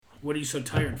What are you so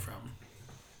tired from?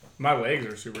 My legs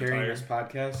are super Carrying tired. this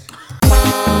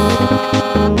podcast.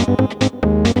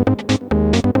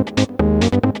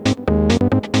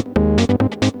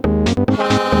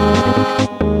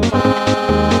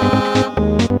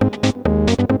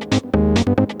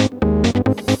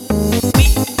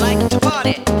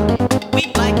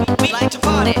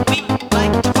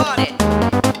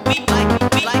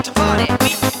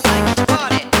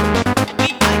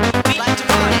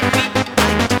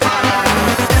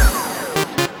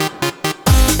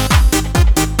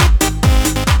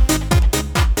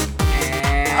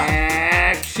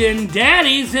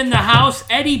 Daddy's in the house.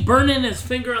 Eddie burning his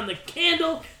finger on the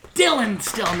candle. Dylan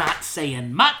still not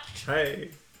saying much.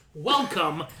 Hey.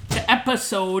 Welcome to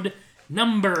episode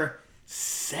number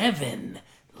 7.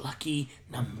 Lucky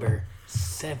number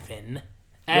 7.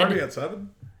 We're already at 7?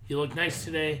 You look nice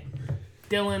today.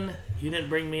 Dylan, you didn't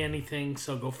bring me anything,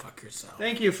 so go fuck yourself.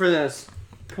 Thank you for this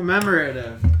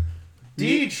commemorative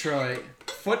Detroit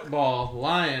football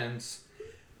Lions.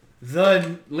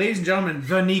 Ladies and gentlemen,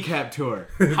 the kneecap tour.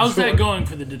 How's that going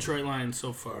for the Detroit Lions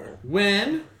so far?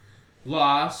 Win,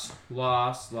 loss.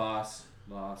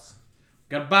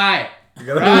 Goodbye. You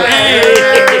gotta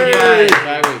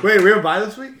Bye week. Wait, we have a bye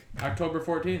this week? October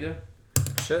 14th, yeah.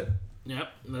 Shit. Yep,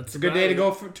 that's It's a good day to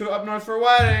go to up north for a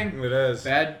wedding. It is.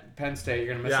 Bad Penn State. You're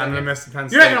going to miss that. Yeah, I'm going game. to miss the Penn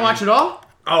State. You're not going to watch it all?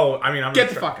 Oh, I mean, I'm Get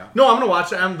gonna the fuck out. No, I'm going to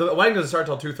watch it. The wedding doesn't start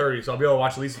till 2:30, so I'll be able to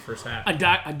watch at least the first half. A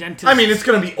dentist. I mean, it's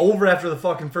going to be over after the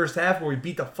fucking first half where we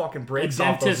beat the fucking a brakes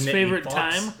off those dentist's nitty favorite fucks.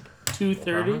 time,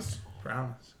 2:30.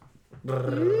 Promise.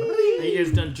 Are you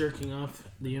guys done jerking off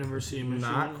at the University of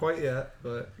Michigan? Not quite yet,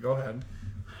 but go ahead.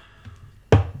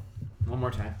 One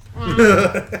more time.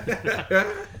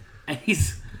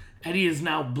 Eddie is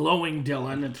now blowing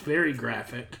Dylan. It's very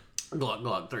graphic.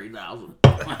 Glug 3000.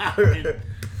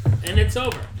 And it's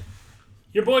over.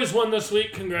 Your boys won this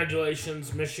week.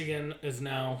 Congratulations. Michigan is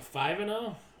now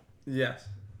 5-0. Yes.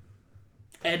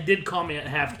 Ed did call me at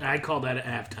half. I called that at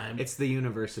halftime. It's the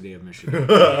University of Michigan.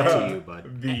 To you,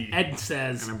 bud. Ed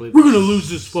says, And I we're believe going to lose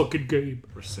this fucking game.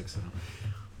 We're 6-0.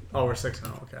 Oh, we're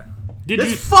 6-0. Okay.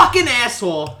 This fucking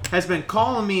asshole has been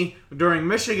calling me during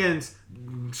Michigan's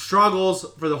struggles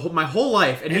for my whole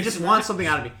life, and he just wants something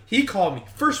out of me. He called me.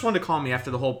 First one to call me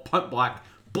after the whole punt block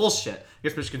bullshit. I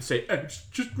guess Michigan say,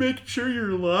 just making sure you're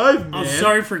alive, man. I'm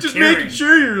sorry for just caring. making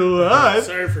sure you're alive.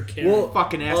 Sorry for caring. Well,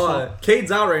 Fucking asshole.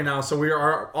 Cade's out right now, so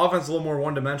our offense is a little more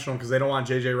one-dimensional because they don't want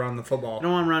JJ running the football. I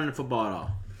don't want him running the football at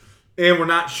all. And we're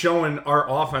not showing our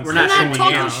offense. We're I'm not not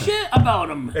showing talking you. shit about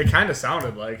him. It kind of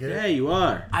sounded like it. Yeah, you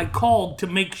are. I called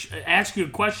to ask you a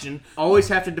question. Always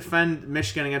have to defend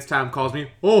Michigan against Tom calls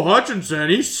me, oh, Hutchinson,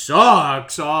 he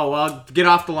sucks. Oh, well, get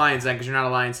off the Lions then because you're not a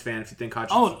Lions fan if you think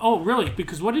Hutchinson. Oh, really?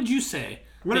 Because what did you say?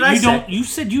 What did I say? You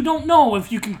said you don't know if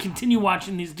you can continue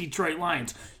watching these Detroit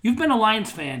Lions. You've been a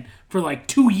Lions fan for like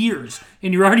 2 years,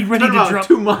 and you're already ready It's been to about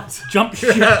 2 months. jump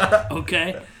ship.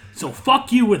 Okay, so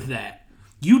fuck you with that.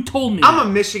 You told me. I'm that. a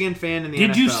Michigan fan in the NFL.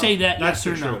 Did you say that That's yes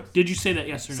or the no? truth. Did you say that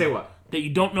yes or no? Say what? That you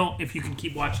don't know if you can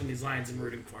keep watching these Lions and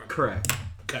rooting for them. Correct.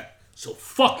 Okay, so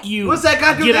fuck you. What's that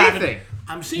got to do with Get out of anything? it.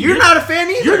 I'm saying You're not a fan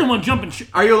either. You're the one jumping shit.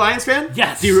 Are you a Lions fan?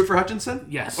 Yes. Do you root for Hutchinson?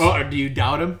 Yes. Oh, or do you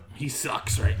doubt him? He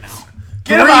sucks right now.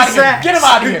 Get him out of here. Get him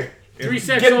out of here. 3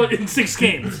 sacks in 6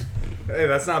 games. Hey,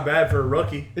 that's not bad for a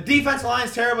rookie. The defensive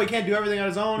line's terrible. He can't do everything on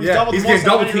his own. Yeah, he's getting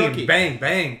double teamed. Rookie. Bang,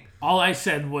 bang. All I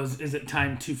said was, is it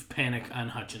time to panic on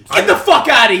Hutchinson? Get the fuck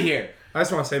out of here. I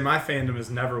just want to say my fandom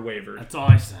has never wavered. That's all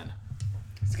I said.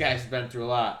 This guy's been through a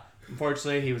lot.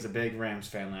 Unfortunately, he was a big Rams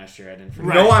fan last year. I didn't forget.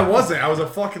 Right. No, I wasn't. I was a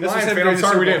fucking This was Lions him fan. during I'm the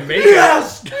sorry we Super didn't Bowl.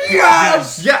 make it.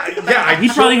 Yes! Yeah. He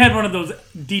probably had one of those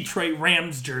Detroit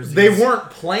Rams jerseys. They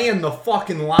weren't playing the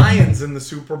fucking Lions in the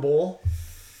Super Bowl.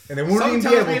 And they wouldn't even be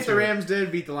Sometimes able if the to. Rams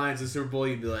did beat the Lions in the Super Bowl,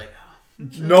 you'd be like,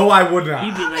 No, I would He'd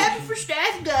not. be like, for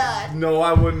stats God. No,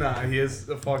 I would not. He is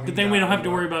a fucking good thing we guy. don't have to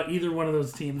worry about either one of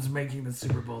those teams making the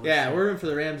Super Bowl. this Yeah, year. we're rooting for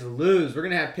the Rams to lose. We're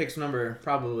going to have picks number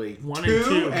probably 1 2 and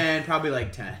 2. and probably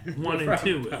like 10. 1 and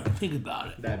 2. Think about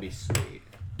it. That'd be sweet.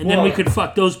 And then we could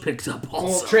fuck those picks up Well,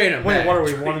 also. Trade him. Wait, what are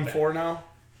we, 1-4 now?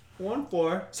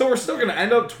 1-4. So we're still going to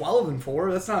end up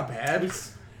 12-4? That's not bad.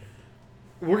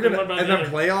 We're going to, What about and then the-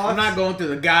 playoffs? I'm not going through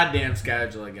the goddamn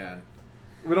schedule again.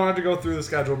 We don't have to go through the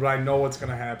schedule, but I know what's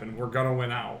going to happen. We're going to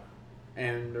win out.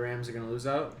 And the Rams are going to lose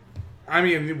out? I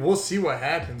mean, we'll see what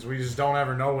happens. We just don't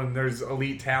ever know when there's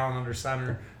elite talent under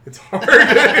center. It's hard.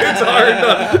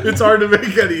 It's hard to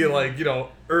make any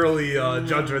early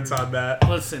judgments on that.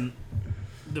 Listen,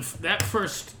 that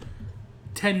first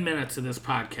 10 minutes of this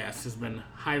podcast has been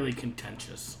highly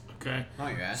contentious. Okay, Oh,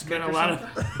 yeah. it's been a lot of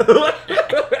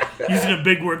using a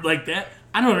big word like that.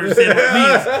 I don't understand what it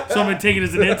means, so I'm gonna take it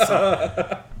as an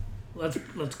insult.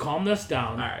 Let's calm this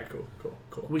down. All right,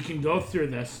 cool. We can go through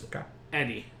this. Okay.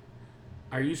 Eddie,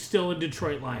 are you still a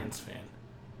Detroit Lions fan?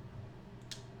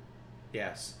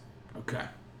 Yes. Okay.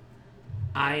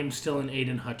 I am still an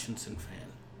Aiden Hutchinson fan.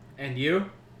 And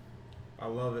you? I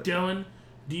love it. Dylan,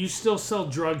 do you still sell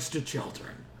drugs to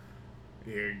children?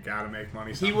 You gotta make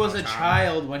money. He was a somehow, Tom.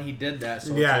 child when he did that.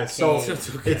 So Yeah, it's so okay.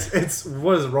 It's okay. it's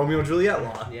what is it, Romeo and Juliet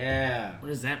law? Yeah. What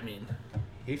does that mean?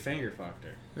 He finger fucked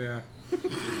her. Yeah.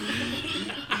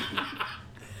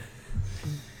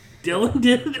 Dylan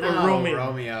did or Romeo?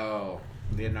 Romeo.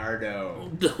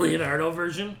 Leonardo. The Leonardo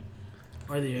version?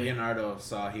 Or the Leonardo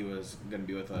saw he was going to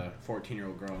be with a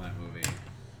 14-year-old girl in that movie.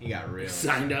 He got real.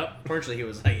 signed up? Fortunately, he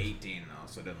was like 18, though,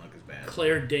 so it didn't look as bad.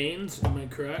 Claire Danes, am I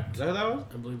correct? Is that who that was?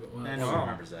 I believe it was. No one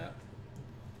remembers that.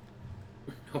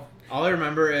 All I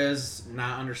remember is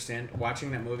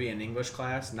watching that movie in English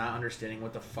class, not understanding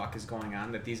what the fuck is going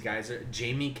on. That these guys are.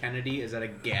 Jamie Kennedy is at a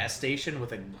gas station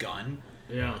with a gun,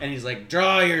 Yeah. and he's like,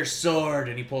 "Draw your sword,"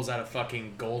 and he pulls out a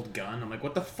fucking gold gun. I'm like,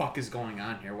 "What the fuck is going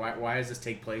on here? Why does this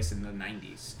take place in the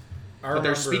 90s?" But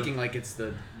they're speaking like it's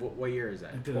the what year is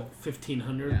that? Like the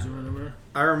 1500s Yeah. or whatever.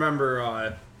 I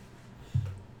remember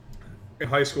in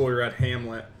high school we were at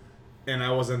Hamlet, and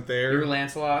I wasn't there. You were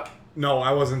Lancelot. No,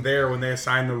 I wasn't there when they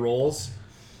assigned the roles,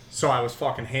 so I was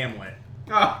fucking Hamlet.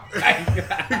 Oh my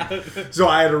god! So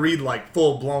I had to read like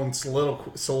full blown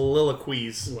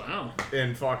soliloquies Wow.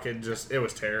 and fucking just it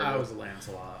was terrible. I was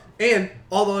Lancelot. And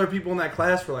all the other people in that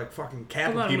class were like fucking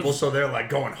Kappa Hold on, people, was- so they're like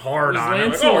going hard Was on it.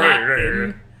 Like, Lancelot hey, hey, hey.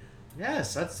 in-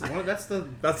 Yes, that's the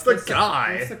That's the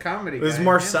guy. That's the comedy. This is guy,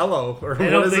 Marcello, or I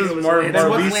don't what is think this? it was Mar- Lancelot. Then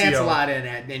what's Marvicio.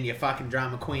 Lancelot in you fucking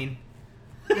drama queen?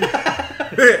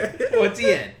 What's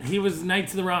he in? He was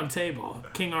Knights of the Round Table.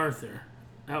 King Arthur.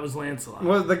 That was Lancelot.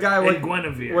 Was the guy And like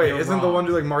Guinevere. Wait, You're isn't the wrong. one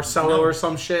do like Marcello or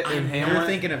some shit in You're Hamlet?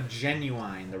 thinking of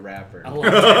Genuine, the rapper. I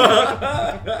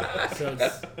love it. So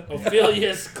it's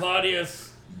Ophelius,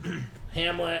 Claudius,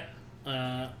 Hamlet,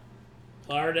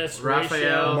 Lardus,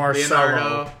 Raphael, Marcello.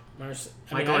 Leonardo,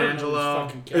 Michelangelo.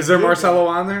 Michelangelo. Is there Marcello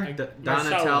on there?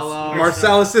 Donatello.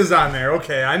 Marcellus is on there.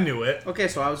 Okay, I knew it. Okay,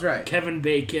 so I was right. Kevin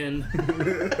Bacon.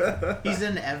 He's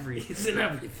in everything. He's in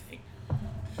everything.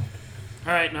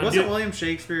 All right, now Wasn't William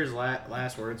Shakespeare's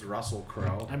last words Russell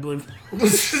Crowe? I believe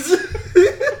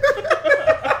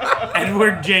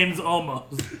Edward James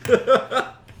Olmos.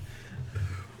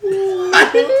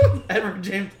 Edward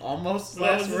James almost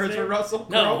What was last his words name? were Russell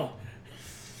Crowe? No.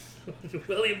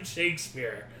 William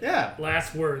Shakespeare. Yeah.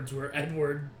 Last words were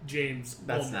Edward James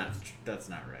That's Olmos.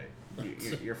 not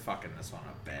right. You're fucking this one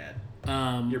up bad.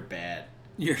 You're You're bad.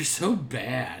 so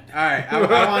bad. All right,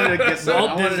 I wanted to get some. Walt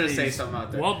I wanted to Disney's- say something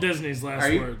out there. Walt Disney's last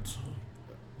Are you- words.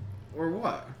 Or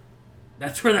what?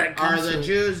 That's where that Are comes the from.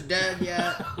 Jews dead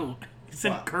yet? He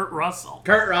said What? Kurt Russell.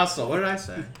 Kurt Russell. What did I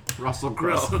say? Russell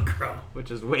Crowe. Russell Crowe.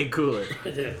 Which is way cooler.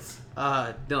 It is.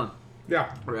 Dylan.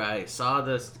 Yeah. I saw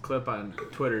this clip on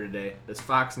Twitter today. This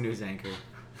Fox News anchor.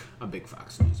 I'm a big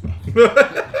Fox News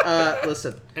guy.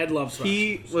 Listen. Ed loves Fox.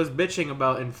 He was bitching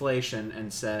about inflation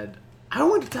and said, I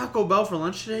went to Taco Bell for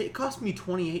lunch today. It cost me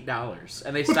 $28.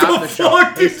 And they stopped the show.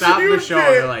 fuck They did stopped you the show get?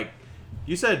 and they're like,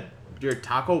 you said your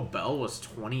Taco Bell was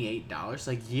 $28?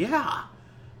 Like, yeah.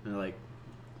 And they're like,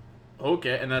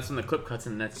 okay. And that's when the clip cuts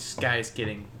and this guy's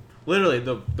getting, literally,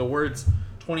 the words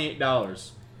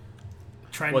 $28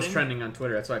 Trending. was trending on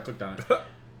Twitter. That's why I clicked on it.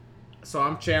 So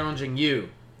I'm challenging you.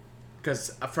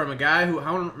 Because from a guy who, I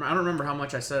don't remember how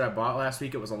much I said I bought last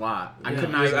week. It was a lot. I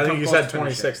could not even I come think you close said to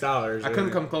finishing it. $26. I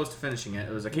couldn't come close to finishing it.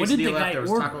 It was a What did the quesadilla left. guy There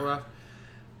was order? taco left.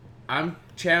 I'm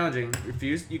challenging.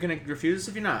 You can refuse this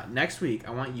if you're not. Next week,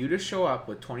 I want you to show up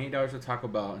with $28 of Taco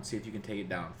Bell and see if you can take it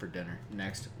down for dinner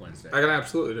next Wednesday. I can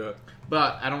absolutely do it.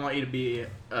 But I don't want you to be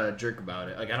a jerk about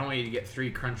it. Like, I don't want you to get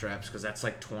 3 Crunch Wraps because that's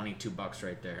like $22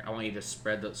 right there. I want you to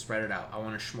spread it out. I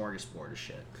want a smorgasbord of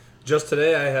shit. Just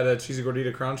today, I had a cheesy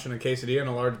gordita crunch and a quesadilla and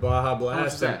a large Baja Blast.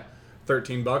 much is that? And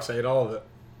 $13. I ate all of it.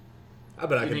 I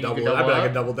bet I could think you double. could I bet double I up?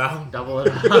 could double down. Double it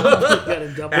up. You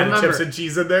gotta double. Add Remember- chips and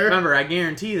cheese in there. Remember, I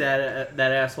guarantee that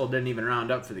that asshole didn't even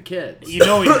round up for the kids. You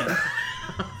know he did.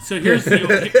 So here's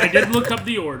the. I did look up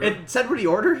the order. It said what he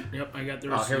ordered? Yep, I got the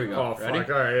Oh, receipt. here we go. Oh Ready? fuck!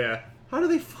 All right, yeah. How do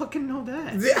they fucking know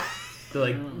that? Yeah. They're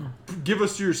like, give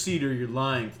us your receipt or you're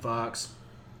lying, Fox.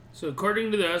 So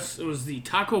according to this, it was the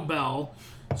Taco Bell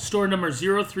Store number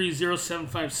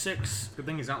 0300756. Good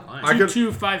thing he's not lying. I could-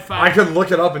 2255. I could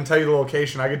look it up and tell you the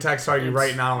location. I could text you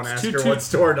right now and ask her what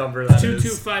store number that is.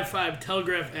 2255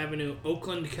 Telegraph Avenue,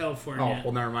 Oakland, Oh, California.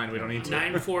 well, never mind. We don't need to.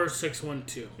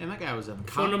 94612. And that guy was in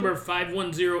Phone number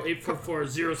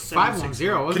 510-844-0760.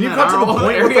 510. Wasn't Can you that cut to our the old point?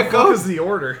 What area the fuck code? is the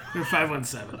order? Or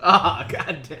 517. Oh,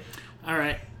 god damn. All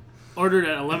right. Ordered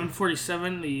at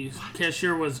 11:47. The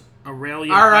cashier was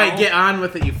Aurelia. All right, Powell. get on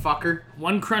with it, you fucker.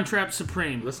 1 Crunchwrap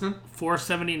Supreme. Listening?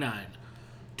 $4.79.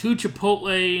 2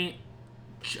 Chipotle.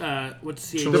 What's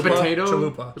the The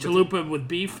potato? Chalupa with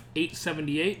beef.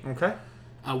 $8.78. Okay.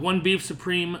 1 Beef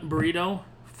Supreme burrito.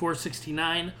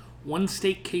 $4.69. 1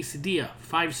 steak quesadilla.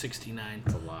 $5.69.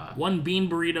 That's a lot. 1 bean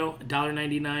burrito.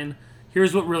 $1.99.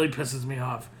 Here's what really pisses me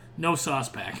off. No sauce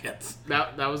packets.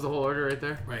 That was the whole order right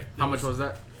there? Right. How much was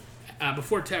that?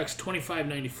 Before tax,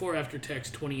 $25.94. After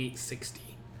tax, $28.60.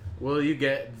 Will you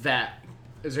get that?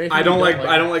 Is there anything I don't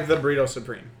you like the burrito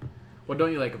supreme. What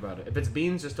don't you like about it? If it's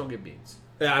beans, just don't get beans.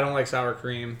 Yeah, I don't like sour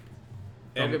cream.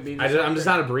 Don't And get beans. I'm just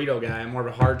not a burrito guy. I'm more of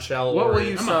a hard shell. What or will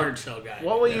you I'm a hard shell guy.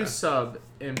 What will Yeah. you sub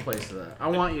in place of that? I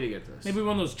want you to get this. Maybe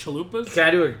one of those chalupas? Can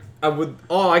I do it?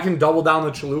 I can double down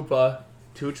the chalupa.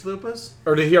 2 chalupas?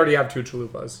 Or did he already have 2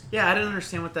 chalupas? Yeah, I didn't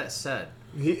understand what that said.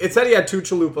 It said he had 2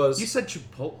 chalupas. You said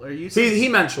Chipotle. Or you said He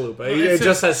meant chalupa. No, It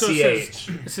just says so CH.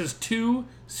 It says 2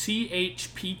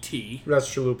 CHPT.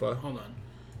 That's chalupa. Hold on.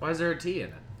 Why is there a T in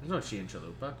it? There's no T in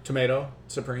chalupa. Tomato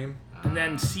supreme. And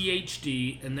then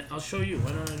CHD. And then I'll show you.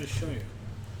 Why don't I just show you?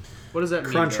 What does that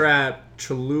mean? Crunch though? wrap,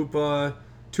 chalupa,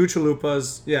 2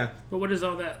 chalupas. Yeah. But what is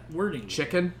all that wording?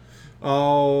 Chicken?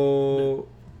 Oh,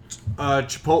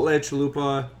 Chipotle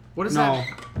chalupa. What is No.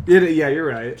 that? Yeah, you're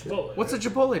right. Chipotle. What's a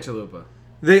Chipotle chalupa?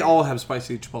 They all have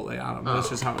spicy chipotle on them. That's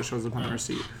just how it shows up on the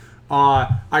receipt. I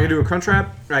can do a crunch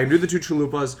wrap. I can do the 2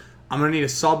 chalupas. I'm gonna need a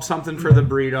sub something for the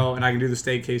burrito, and I can do the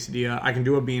steak quesadilla. I can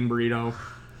do a bean burrito.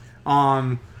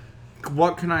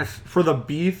 What can I for the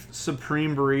beef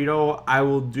supreme burrito? I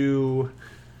will do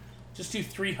Just do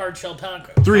 3 hard shell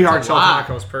tacos. 3 hard That's a shell lot.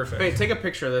 tacos. Perfect. Hey, take a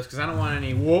picture of this because I don't want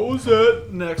any. What was that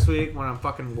next week when I'm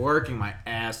fucking working my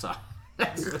ass off?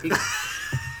 Next week,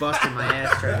 busting my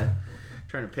ass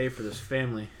trying to pay for this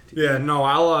family. Yeah, no,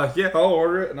 I'll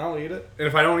order it and I'll eat it. And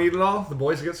if I don't eat it all, the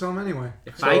boys get some anyway.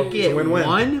 If I it's get a win-win.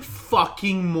 one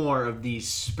fucking more of these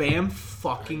spam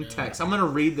fucking texts, I'm gonna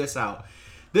read this out.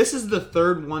 This is the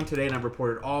 3rd one today, and I've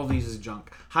reported all of these as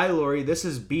junk. Hi, Lori. This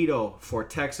is Beto for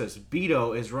Texas.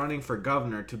 Beto is running for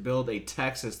governor to build a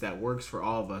Texas that works for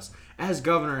all of us. As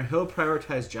governor, he'll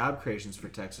prioritize job creations for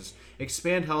Texas,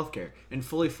 expand healthcare, and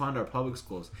fully fund our public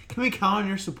schools. Can we count on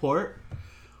your support?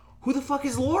 Who the fuck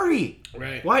is Lori?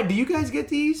 Right. Why do you guys get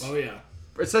these? Oh, yeah.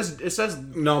 It says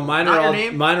No, mine Not are your all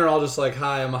name? mine are all just like,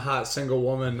 hi, I'm a hot single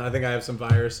woman. I think I have some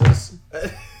viruses.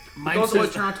 Mine those says,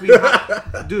 always turn out to be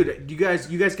hot. Dude, you guys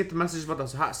get the message about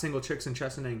those hot single chicks in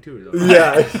Chesaning too, though.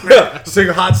 Yeah,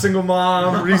 hot single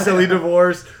mom, recently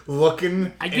divorced,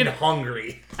 looking and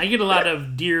hungry. I get a lot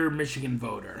of Dear Michigan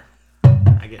Voter.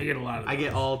 I get a lot of I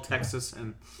get those. all Texas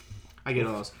and I get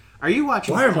all those. Are you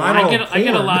watching? Why am porn? I I get a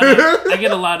porn. lot of I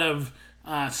get a lot of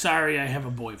sorry I have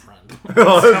a boyfriend.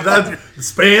 That's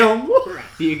spam.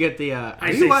 Do you get the? Are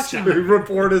say you watching? sorry.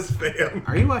 Report as spam.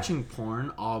 Are you watching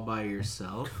porn all by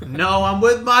yourself? No, I'm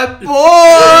with my boy.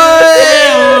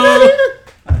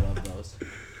 I love those.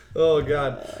 Oh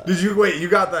god. You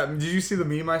got that? Did you see the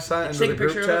meme I sent into take the a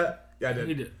group picture of chat? Yeah, I did.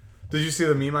 He did. Did you see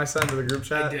the meme I sent to the group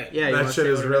chat? I did. Yeah, you that wanna shit say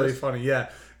is what it really is? funny. Yeah,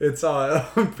 it's a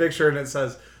picture and it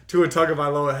says to a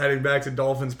Tagovailoa heading back to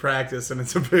Dolphins practice, and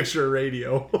it's a picture of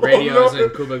radio. Radios Oh, no.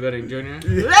 and Cuba Gooding Jr.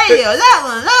 Radio,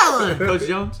 that one. Coach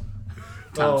Jones.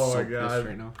 Tom's Oh so my pissed god,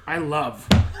 right now. I love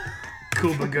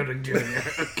Cuba Gooding Jr.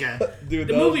 Okay. dude,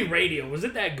 The that movie Radio, was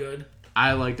it that good?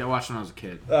 I watched when I was a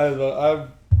kid. I've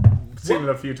seen it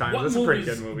a few times. What It's a pretty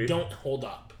movies good movie. don't hold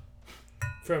up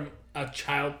from a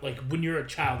child, like when you're a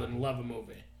child and love a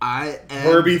movie?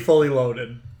 Herbie Fully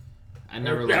Loaded. I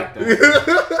never Yeah. liked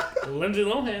that. Lindsay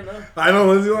Lohan, though. I know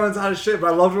Lindsay Lohan's hot as shit,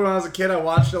 but I loved it when I was a kid. I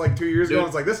watched it like 2 years ago. Dude, I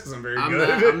was like, this isn't very I'm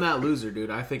good. that loser, dude.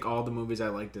 I think all the movies I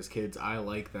liked as kids, I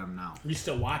like them now. You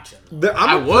still watching?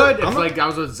 I would if like I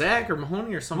was with Zach or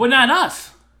Mahoney or something. Well, not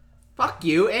us. Fuck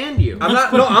you and you.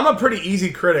 I'm a pretty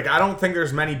easy critic. I don't think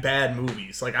there's many bad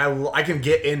movies. Like I can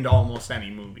get into almost any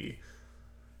movie.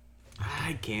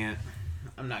 I can't.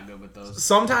 I'm not good with those.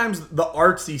 Sometimes the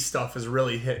artsy stuff is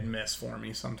really hit and miss for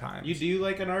me. Sometimes. You do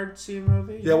like an artsy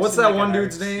movie? Yeah. What's that one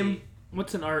dude's name?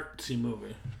 What's an artsy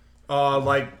movie?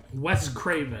 Like Wes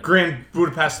Craven. Grand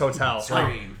Budapest Hotel.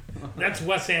 Scream. That's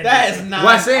Wes Anderson. That is not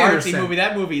Wes an artsy Anderson. movie.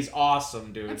 That movie's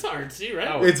awesome, dude. That's artsy, right?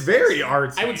 Oh. It's very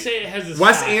artsy. I would say it has a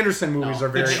Wes style. Anderson movies are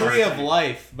The very Tree artsy. of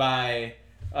Life by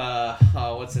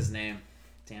what's his name?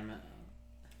 Damn it.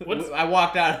 What's- I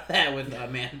walked out of that with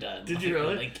Amanda. Did you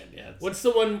really? Lincoln, yes. What's the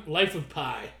one? Life of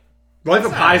Pi. Life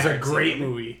of It's Pi is not a artsy. great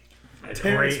movie.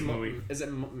 Terrence Great movie. Is it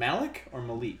Malik or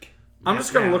Malik? I'm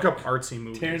just gonna look up artsy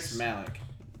movies. Terrence Malick.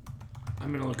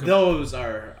 I'm gonna look up. Those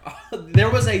are. There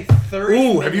was a 30.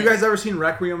 Ooh, have you guys ever seen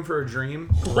Requiem for a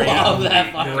Dream? Great Love movie.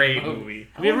 that fucking Great movie. movie.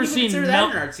 Have you ever seen consider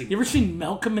that an artsy You ever seen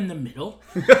Malcolm in the Middle?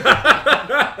 You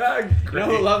know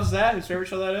who loves that? Whose favorite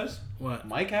show that is? What?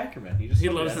 Mike Ackerman. He just He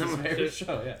told me loves that's that his one, favorite too.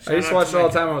 show. Yeah, I used to out watch to it all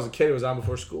Mike. the time when I was a kid. It was on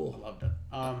before school. loved it.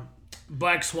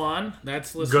 Black Swan.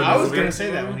 That's listed. Good I was movie. gonna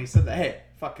say that when he said that. Hey,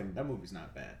 fucking, that movie's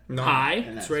not bad. No. Pi. And It's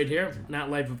that's- right here. Not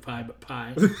Life of Pi, but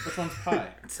Pi. Which one's Pie?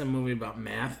 It's a movie about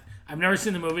math. I've never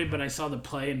seen the movie, but I saw the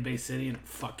play in Bay City and it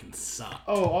fucking sucked.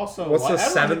 Oh, also, What's I the don't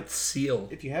know seventh seal?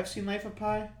 If you have seen Life of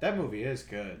Pi, that movie is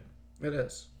good. It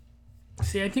is.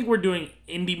 See, I think we're doing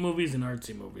indie movies and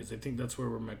artsy movies. I think that's where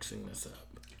we're mixing this up.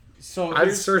 So I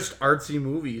here's, searced artsy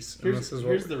movies. And here's, this is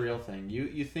here's what the real thing.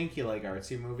 You think you like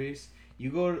artsy movies? You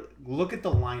go look at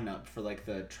the lineup for like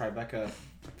the Tribeca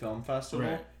Film Festival.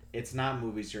 Right. It's not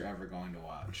movies you're ever going to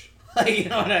watch. Like, you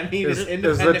know what I mean? is It's the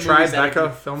independent movies that Tribeca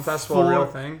are Film Festival a real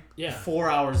four- thing? Yeah.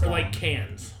 4 hours Or long. like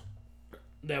Cannes.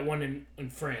 That one in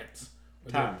France.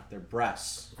 Tom, their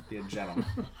breasts. Be a gentleman.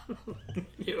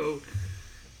 Yo.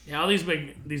 Yeah, all these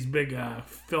big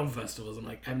film festivals. I'm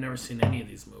like, I've never seen any of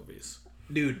these movies.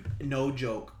 Dude, no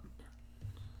joke.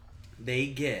 They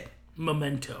get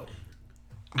Memento.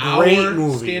 Great our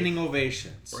movie. standing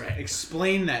ovations. Right.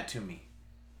 Explain that to me.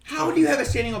 How do you have a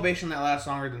standing ovation that lasts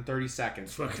longer than 30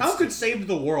 seconds? Fucking Tom could save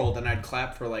the world and I'd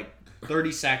clap for like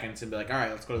 30 seconds and be like, all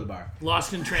right, let's go to the bar.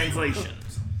 Lost in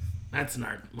Translations. That's an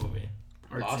art movie.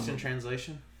 Artsy Lost in movie.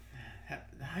 Translation?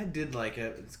 I did like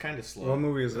it. It's kind of slow. What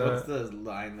movie is What's that? the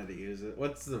line that he uses?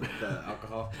 What's the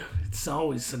alcohol? It's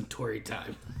always Centauri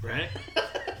time, right?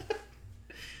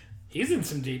 He's in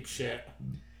some deep shit.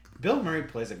 Bill Murray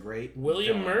plays a great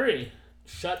William villain. Murray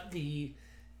shut the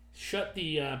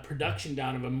production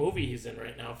down of a movie he's in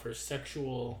right now for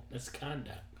sexual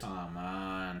misconduct. Come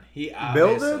on. He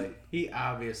Bill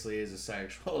obviously is a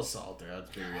sexual assaulter.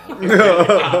 Let's be real.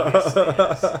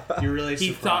 You're really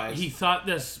He surprised. thought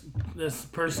this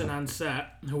person on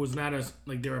set who was not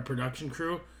they were a production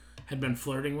crew had been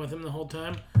flirting with him the whole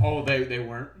time, Oh, they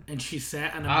weren't? and she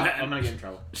sat on a I'm bed. going to get in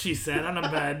trouble. She sat on a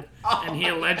bed, and he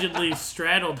allegedly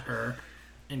straddled her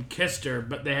and kissed her,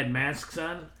 but they had masks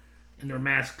on, and their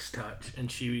masks touched,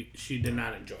 and she did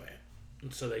not enjoy it,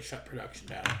 and so they shut production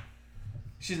down.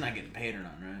 She's not getting paid or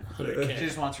nothing, right? 100K. She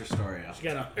just wants her story out. She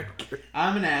got a-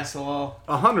 I'm an asshole.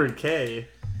 100K.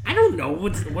 I don't know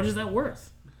what is that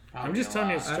worth. I'm Probably just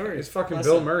telling you a lot. story. It's fucking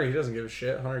Listen. Bill Murray. He doesn't give a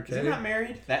shit. 100K. Is he not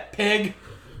married? That pig.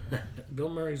 Bill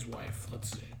Murray's wife.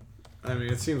 Let's see. I mean,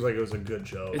 it seems like it was a good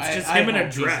joke. It's just him in a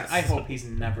hope he's- dress. I hope he's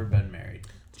never been married.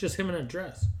 It's just him in a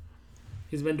dress.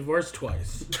 He's been divorced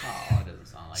twice. Oh, it doesn't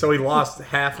sound like So he lost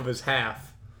half of his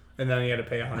half, and then he had to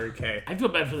pay 100K. I feel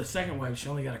bad for the second wife. She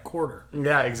only got a quarter.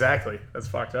 Yeah, exactly. That's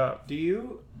fucked up. Do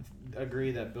you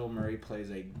agree that Bill Murray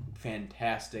plays a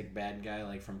fantastic bad guy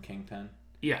like from Kingpin?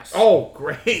 Yes. Oh,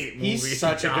 great movie. He's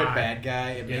such a good God. bad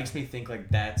guy. It makes me think like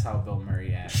that's how Bill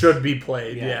Murray acts. Should be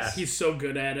played, Yes. He's so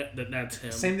good at it that's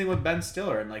him. Same thing with Ben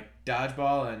Stiller and like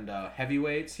Dodgeball and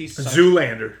Heavyweights. He's such...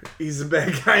 Zoolander. He's a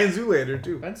bad guy in Zoolander,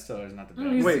 too. Ben Stiller's not the No,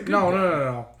 bad he's guy. the Wait, good no, guy.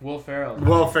 no. Will Ferrell.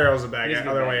 Will Ferrell's a bad He's guy. a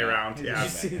good Other bad way guy. around. He's a Yeah. good You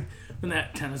see when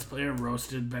that tennis player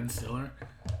roasted Ben Stiller?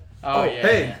 Oh, yeah.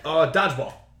 Hey,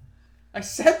 dodgeball. I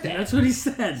said that. That's what he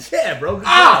said. Yeah, bro. Good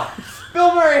Ah!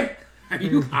 Bill Murray! Are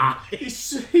you high? He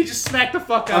just smacked the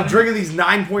fuck out job. I'm of drinking these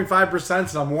 9.5%,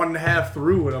 and I'm 1.5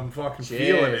 through, and I'm fucking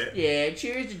feeling it. Yeah,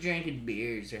 cheers to drinking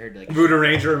beers. I heard like. Buddha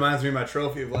Ranger reminds me of my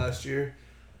trophy of last year.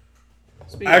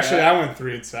 Actually, I went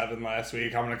 3-7 last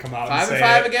week. I'm gonna come out and 5 say and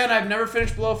 5 it. again. I've never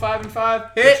finished below 5 and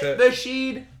 5. Good Hit shit. the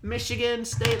Sheed. Michigan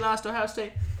State lost to Ohio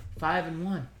State. 5 and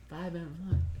 1. 5 and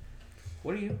 1.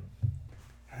 What are you?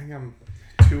 I think I'm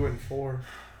 2-4.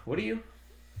 What are you?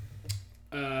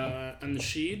 On the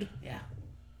sheet, Yeah.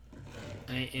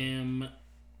 I am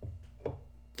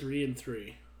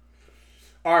 3-3.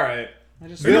 All right. I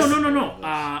just This- No.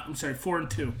 I'm sorry,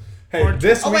 4-2. Hey,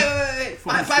 this Oh week, wait.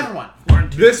 5 and 1.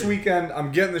 4-2. this weekend,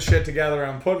 I'm getting the shit together.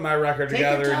 I'm putting my record Take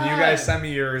your together, and you time. guys send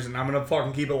me yours, and I'm gonna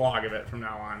fucking keep a log of it from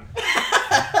now on.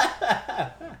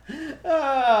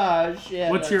 Oh shit.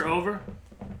 What's your over?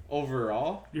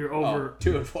 overall? You're over.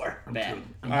 2 and 4. Bad.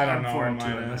 I don't know 4 what and 2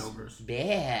 mine in my is. overs.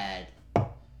 Bad.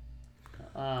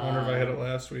 I wonder if I hit it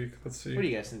last week. Let's see. What do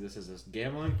you guys think this is? This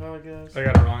gambling podcast? I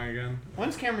got it wrong again.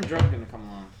 When's Cameron Drunk gonna come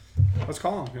along? Let's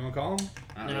call him. You want to call him?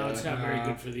 No, it's not very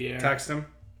good for the air. Text him.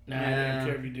 Nah, I don't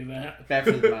care if you do that. Bad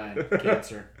for the mind.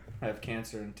 Cancer. I have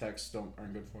cancer and texts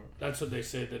aren't good for it. That's what they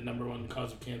say. The number one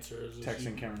cause of cancer is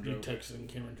Texting Cameron you Droke. texting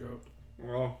Cameron Droke.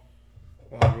 Well,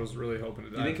 I was really hoping to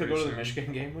die. Do you think he'll go to the pretty soon.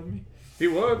 Michigan game with me? He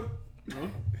would. Huh?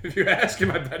 If you ask him,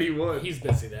 I bet he would. He's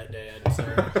busy that day. I'm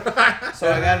sorry.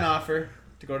 So I got an offer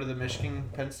to go to the Michigan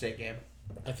Penn State game.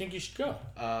 I think you should go.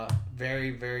 Very,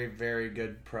 very, very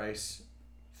good price,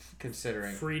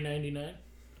 considering Free 99.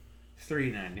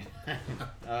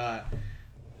 $3.99.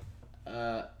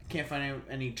 Can't find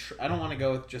any. I don't want to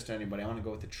go with just anybody. I want to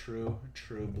go with the true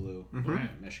blue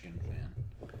Michigan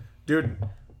fan. Dude,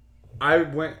 I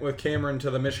went with Cameron to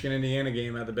the Michigan-Indiana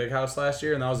game at the Big House last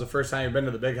year, and that was the first time you've been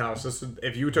to the Big House.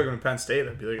 If you took him to Penn State,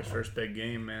 that'd be like his first big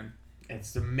game, man.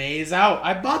 It's the maze out.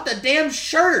 I bought the damn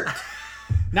shirt.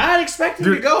 Not expecting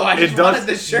to go. I just wanted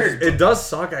the shirt. It does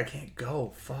suck. I can't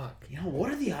go. Fuck. You know,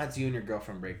 what are the odds you and your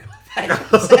girlfriend break up?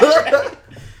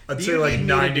 I'd Do say you like need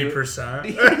me to do- 90%.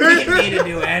 You need me to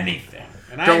do anything.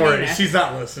 And Don't worry, she's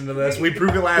not listening to this. We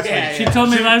proved it last Yeah, week. She told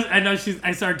me last. I know she's.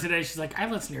 I saw her today. She's like, I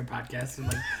listen to your podcast. I'm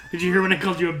like, did you hear when I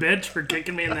called you a bitch for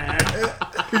kicking me in the head?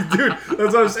 Dude,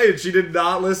 that's what I'm saying. She did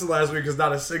not listen last week because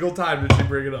not a single time did she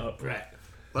bring it up. Right.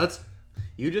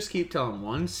 You just keep telling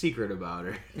one secret about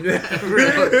her.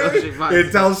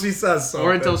 Until she says something.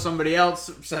 Or until somebody else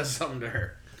says something to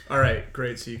her. All right,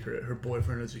 great secret. Her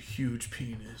boyfriend has a huge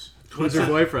penis. Who's her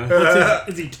boyfriend?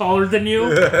 Is he taller than you?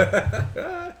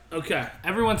 Okay.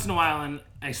 Every once in a while, and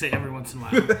I say every once in a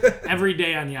while, every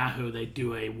day on Yahoo they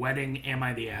do a wedding. Am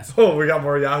I the asshole? Oh, we got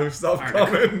more Yahoo stuff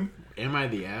coming. Am I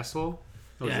the asshole?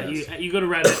 Yeah, you go to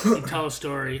Reddit, you tell a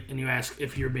story, and you ask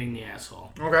if you're being the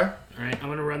asshole. Okay. All right, I'm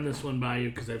going to run this one by you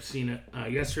because I've seen it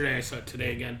yesterday. I saw it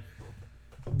today again.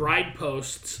 Bride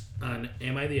posts on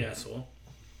Am I the Asshole?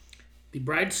 The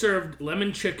bride served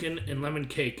lemon chicken and lemon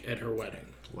cake at her wedding.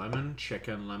 Lemon,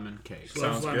 chicken, lemon cake.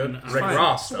 Sounds lemon good. on Rick fine.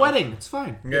 Ross. It's stuff. a wedding. It's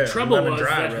fine. Yeah, Trouble lemon was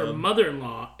dry that her rub.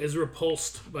 mother-in-law is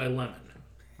repulsed by lemon.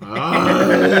 Oh.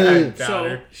 Got So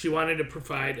her. she wanted to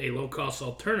provide a low-cost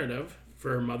alternative for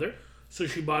her mother. So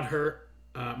she bought her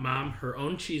mom her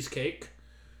own cheesecake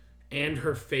and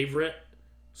her favorite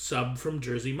sub from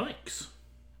Jersey Mike's.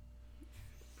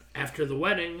 After the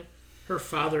wedding, her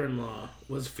father-in-law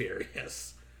was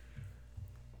furious.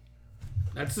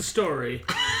 That's the story.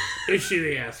 Is she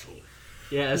the asshole?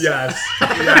 Yes. Yes,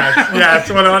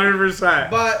 100%.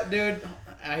 But, dude,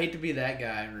 I hate to be that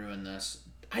guy and ruin this.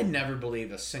 I never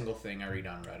believe a single thing I read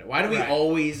on Reddit. Why do we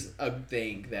always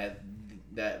think that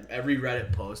every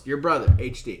Reddit post, your brother,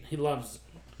 HD, He loves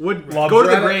would Loves go to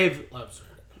the Reddit? grave Reddit.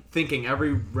 thinking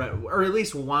every Reddit, or at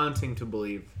least wanting to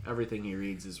believe everything he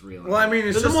reads is real? Well, I mean,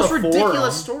 it's they're the just most a ridiculous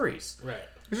forum. stories. Right.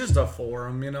 It's just a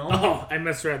forum, you know? Oh, I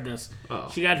misread this. Oh.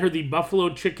 She got her the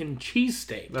buffalo chicken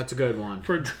cheesesteak That's a good one.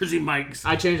 for Jersey Mike's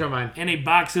I changed my mind. and a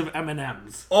box of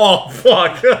M&Ms. Oh,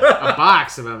 fuck. A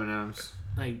box of M&Ms.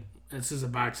 Like, this is a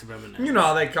box of M&Ms. You know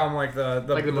how they come like the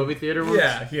Movie theater ones?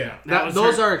 Yeah. That was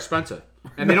Those her- are expensive.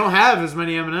 And they don't have as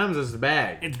many M&Ms as the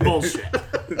bag. It's bullshit.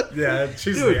 Yeah,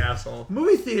 she's Dude. the asshole.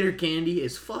 Movie theater candy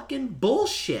is fucking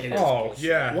bullshit. It is. Oh,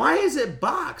 yeah. Why is it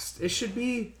boxed? It should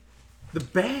be the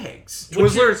bags.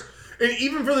 Twizzlers. And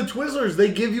even for the Twizzlers,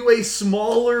 they give you a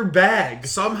smaller bag.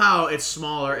 Somehow it's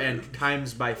smaller and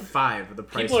times by 5 of the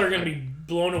price. People are going to be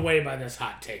blown away by this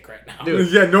hot take right now.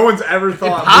 Dude. Yeah, no one's ever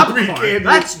thought movie popcorn. candy.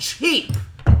 That's cheap.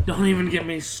 Don't even get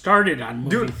me started on movie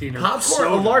Dude, theater. popcorn, a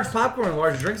sodas. large popcorn and a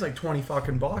large drink's like 20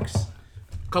 fucking bucks.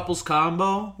 Couples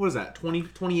combo. What is that?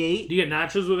 28? Do you get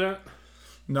nachos with that?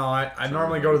 No, I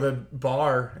normally go to the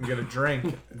bar and get a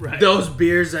drink. Right. Those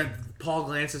beers at Paul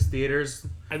Glance's theaters.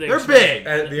 Are they They're expensive? big.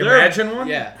 The They're- Imagine one?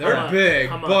 Yeah, How they're much? big,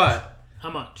 How much? but How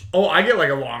much? Oh, I get like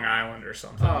a Long Island or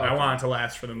something. Oh, I want it to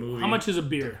last for the movie. How much is a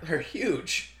beer? they're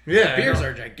huge. Yeah, The beers I know.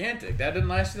 are gigantic. That didn't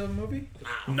last you the movie?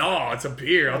 No, it's a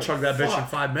beer. I'll chug that bitch in fuck.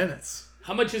 5 minutes.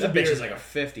 How much is That a beer? bitch is like a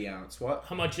 50 ounce. What?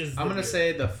 How much is? I'm the gonna beer?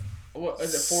 say what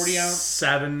is it? 40 ounce?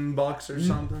 $7 or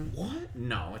something. What?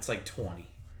 No, it's like 20.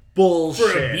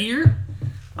 Bullshit. for a beer.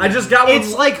 I just got one.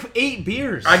 It's like 8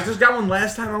 beers. I just got one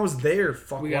last time I was there.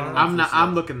 Fuck. We got why one. not?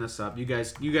 I'm looking this up. You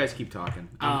guys keep talking.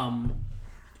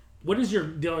 What is your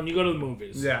Dylan? You go to the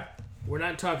movies. Yeah. We're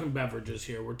not talking beverages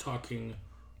here. We're talking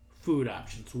food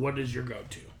options. What is your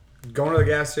go-to? Going to the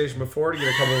gas station before to get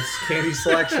a couple of candy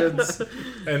selections,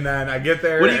 and then I get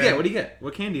there. What do you get? and- What do you get?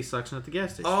 What candy selection at the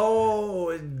gas station? Oh,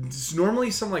 it's normally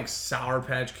some like Sour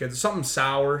Patch Kids, something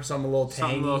sour, something a little tangy,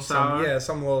 Something a little some- sour? yeah,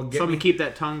 something a little. Something to keep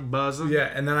that tongue buzzing. Yeah,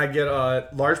 and then I get a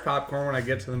large popcorn when I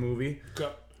get to the movie.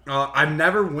 I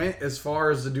never went as far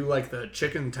as to do like the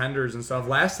chicken tenders and stuff.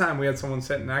 Last time we had someone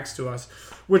sitting next to us,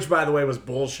 which by the way was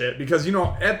bullshit because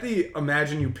at the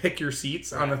Imagine you pick your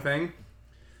seats on the thing.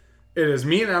 It is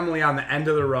me and Emily on the end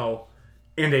of the row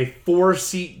and a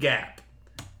 4-seat gap.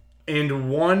 And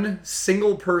one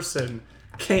single person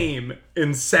came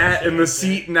and sat in the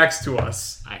seat next to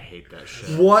us. I hate that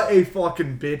shit. What a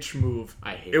fucking bitch move.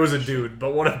 I hate it. Was a that dude,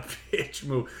 but what a bitch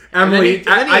move. Emily,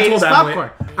 I told Emily,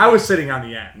 I was sitting on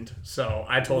the end, so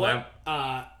I told them.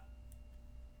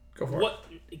 Go for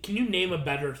it. Can you name a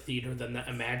better theater than the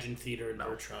Imagine Theater in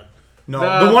Bertrand?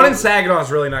 No, the one in Saginaw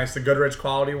is really nice. The Goodrich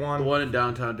quality one. The one in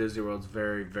downtown Disney World is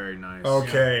very, very nice.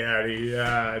 Okay, Eddie.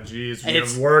 Yeah, jeez. We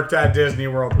have worked at Disney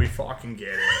World. We fucking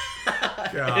get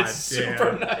it. God it's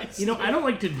super nice. I don't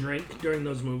like to drink during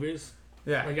those movies.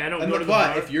 Yeah. Like I don't go to the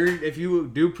bar. If you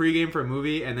do pregame for a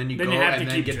movie and then you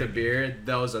get the beer,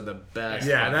 those are the best.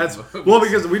 Yeah, that's well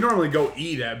because we normally go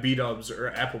eat at B-Dubs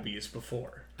or Applebee's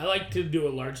before. I like to do a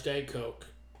large Diet Coke.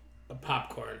 A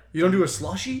popcorn. You don't do a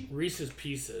slushy? Reese's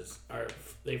Pieces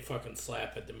they fucking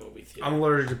slap at the movie theater. I'm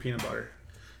allergic to peanut butter.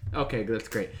 Okay, that's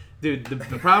great. Dude, the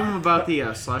problem about the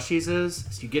slushies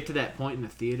is you get to that point in the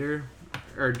theater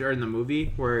or during the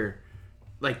movie where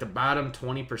like the bottom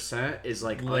 20% is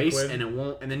like liquid. Ice and it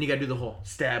won't, and then you gotta do the whole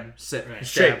stab, sip, Right.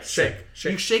 stab, Shake.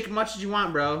 You shake as much as you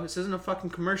want, bro. This isn't a fucking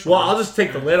commercial. Well, I'll just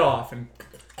take the lid off and.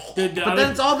 Dude, but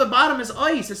then it's all the bottom is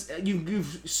ice.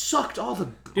 You've sucked all the.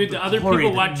 The other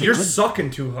people watching. You're sucking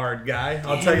too hard, guy.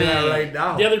 I'll tell you that right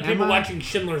now. The other people watching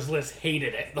Schindler's List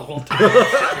hated it the whole time.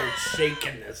 They're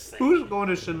shaking this thing. Who's going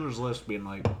to Schindler's List being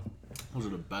like, those are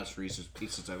the best Reese's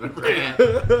Pieces I've ever had?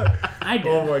 I did.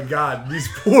 Oh my god, these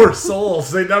poor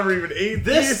souls. They never even ate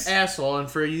This these. asshole, and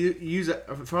for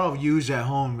all of yous at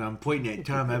home, I'm pointing at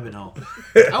Tom Ebenhole.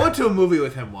 I went to a movie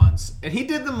with him once, and he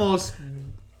did the most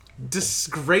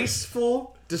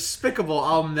disgraceful, despicable.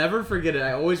 I'll never forget it.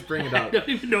 I always bring it I up. don't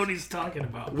even know what he's talking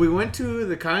about. We went to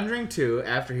The Conjuring 2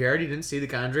 after he already didn't see The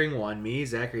Conjuring 1. Me,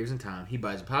 Zach Reeves, and Tom. He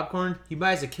buys a popcorn. He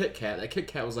buys a Kit Kat. That Kit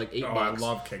Kat was like $8. I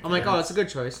love Kit Kat. I'm like, oh, that's a good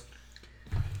choice.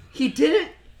 He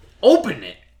didn't open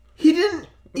it. He didn't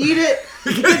eat it.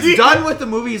 He gets done with the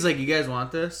movie. He's like, you guys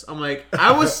want this? I'm like,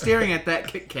 I was staring at that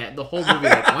Kit Kat the whole movie.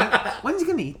 Like, when's he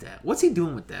going to eat that? What's he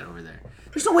doing with that over there?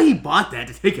 There's no way he bought that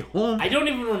to take it home. I don't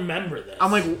even remember this.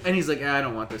 I'm like, and he's like, I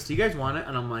don't want this. Do you guys want it?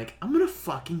 And I'm like, I'm going to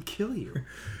fucking kill you.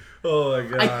 Oh my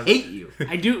god. I hate you.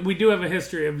 We do have a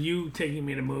history of you taking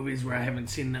me to movies where I haven't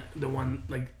seen the one,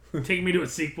 like, taking me to a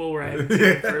sequel where I haven't seen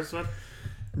the first one.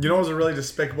 You know what was a really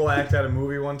despicable act at a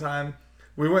movie one time?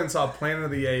 We went and saw Planet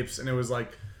of the Apes, and it was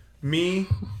like me,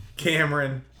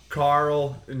 Cameron,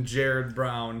 Carl, and Jared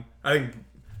Brown. I think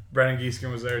Brennan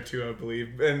Gieskin was there too, I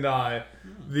believe. And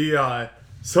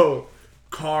so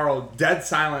Carl, dead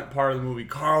silent part of the movie,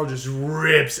 Carl just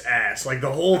rips ass. Like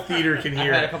the whole theater can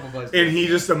hear had a it. couple places. And he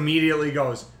just immediately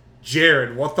goes,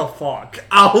 Jared, what the fuck?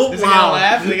 Out Does he gotta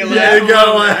laugh? Does he gotta Yeah, laugh? he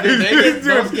gotta laugh. Dude, they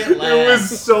both get It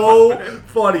laughs. was so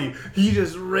funny. He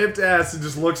just ripped ass and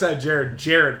just looks at Jared.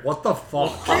 Jared, what the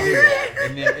fuck?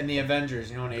 In the Avengers,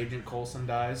 you know when Agent Coulson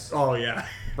dies? Oh, yeah.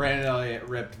 Brandon Elliott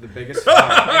ripped the biggest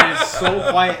fart. And it's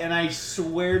so quiet, and I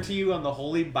swear to you on the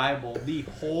Holy Bible, the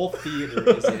whole theater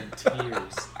is in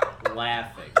tears,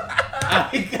 laughing.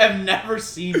 I've never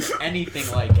seen anything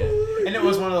like it. And it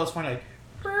was one of those funny,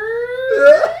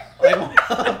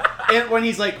 and when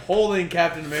he's like holding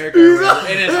Captain America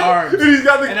in his arms. And he's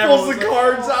got the And pulls the everyone's like,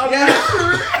 cards out.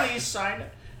 Yeah. And he's signing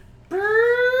it.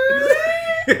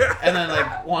 And then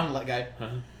like one guy.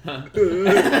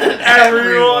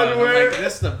 Everyone I'm went. like,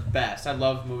 this is the best. I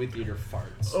love movie theater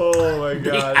farts. Oh my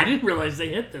god. I didn't realize they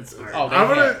hit this hard. Oh,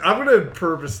 I'm gonna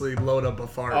purposely load up a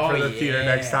fart Oh, for the theater yeah.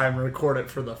 next time and record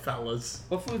it for the fellas.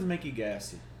 What foods make you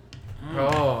gassy?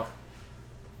 Oh.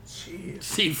 Jeez.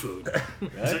 Seafood.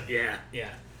 Really? Yeah.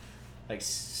 Like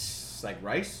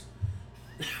rice?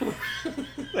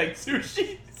 Like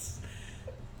sushi?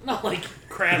 Not like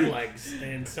crab legs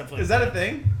and stuff like Is that a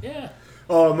thing? Yeah.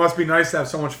 Oh, it must be nice to have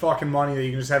so much fucking money that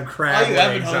you can just have crab Oh, you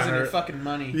haven't legs hosing on your it. fucking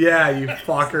money. Yeah, you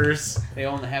fuckers. They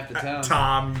own the half the town.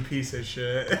 Tom, you piece of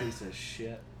shit. Piece of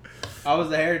shit. I was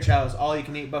the Heritage House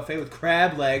all-you-can-eat buffet with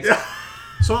crab legs.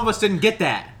 Some of us didn't get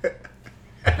that.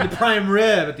 The prime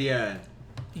rib at the end.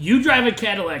 You drive a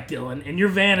Cadillac, Dylan, and your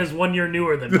van is 1 year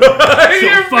newer than mine.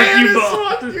 So fuck you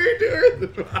both. You're doing the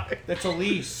right. That's a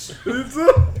lease.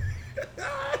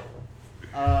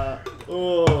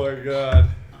 Oh my god.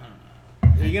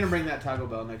 Are you gonna bring that Taco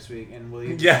Bell next week? And will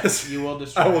you? Yes. You will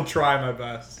destroy. I will try my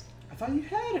best. I thought you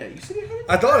had it. You said you had it.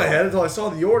 I thought I had it until I saw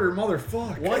the order,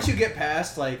 motherfucker. Once you get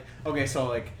past like, okay, so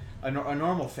like a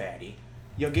normal fatty,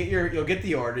 You'll get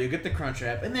the order, you'll get the Crunch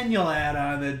Wrap, and then you'll add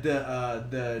on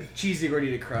the cheesy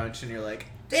gordita crunch, and you're like,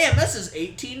 damn, this is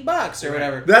 $18 or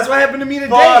whatever. That's what happened to me today.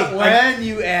 But when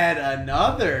you add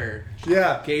another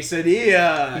Yeah.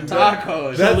 quesadilla,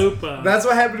 tacos, Chalupa. That's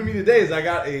what happened to me today. Is I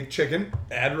got a chicken,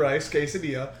 add rice,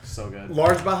 quesadilla, so good.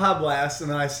 large Baja Blast, and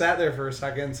then I sat there for a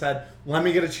second and said, "Let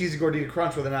me get a cheesy gordita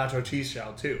crunch with a nacho cheese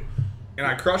shell too." And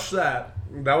I crushed that.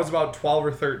 That was about 12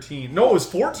 or 13. No, it was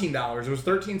 $14. It was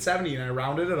 $13.70, and I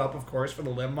rounded it up, of course, for the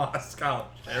Limma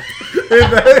scholarship.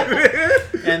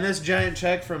 And this giant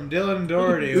check from Dylan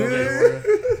Doherty.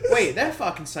 Wait, that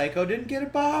fucking psycho didn't get a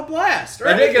Baja Blast,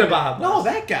 right? I did get a Baja Blast. No,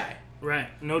 that guy. Right.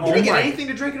 No He didn't drink. get my- anything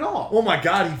to drink at all. Oh my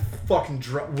god, he fucking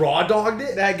raw dogged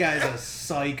it. That guy's a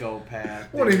psychopath.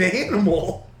 What an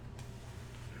animal!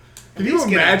 Can you least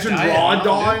get a imagine diet raw Mountain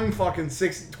dogging fucking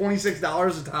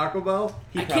 $26 at Taco Bell?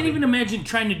 I can't even imagine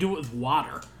trying to do it with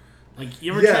water. Like,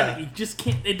 you ever Yeah. try to, you just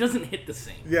can't, it doesn't hit the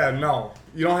same. Yeah, no.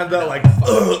 You don't have that, like,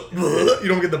 you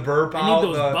don't get the burp I out.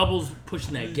 need those bubbles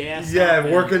pushing that gas. Yeah, out,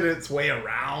 man. working its way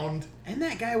around. And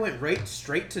that guy went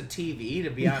straight to TV to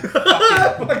be on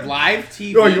fucking live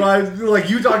TV. No,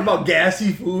 you talk about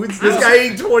gassy foods. This guy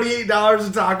ate $28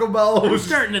 at Taco Bell. I'm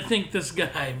starting to think this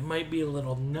guy might be a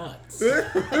little nuts.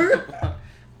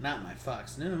 Not my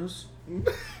Fox News.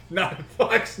 Not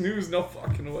Fox News, no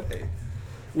fucking way.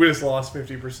 We just lost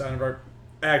 50% of our...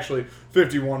 Actually,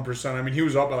 51%. I mean, he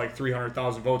was up by like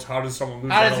 300,000 votes. How did someone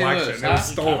lose How that does he election? lose, It was huh?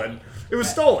 stolen. It was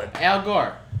stolen. Al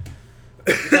Gore.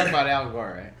 You're talking about Al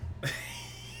Gore, right?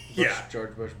 Yeah.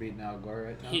 George Bush beating Al Gore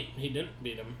right now. He didn't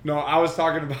beat him. No, I was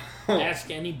talking about... Ask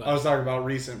anybody. I was talking about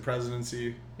recent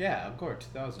presidency. Yeah, Al Gore,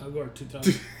 2000. I'll go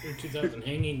 2000, 2000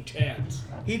 hanging chads.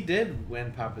 He did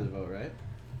win popular vote, right?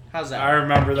 How's that? I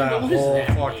remember Yeah, that but what does whole that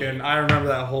fucking... mean? I remember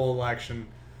that whole election.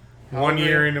 How 1 old were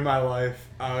year you? into my life,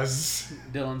 I was...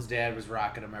 Dylan's dad was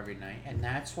rocking him every night, and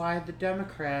that's why the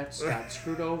Democrats got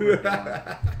screwed over.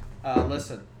 Dylan.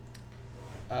 Listen.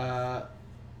 Tom,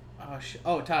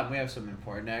 we have some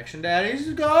important Action Daddies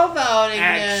golf outing.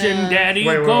 Action Daddy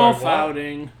Wait, golf what?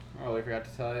 outing. Oh, I forgot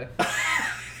to tell you.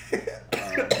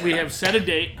 We have set a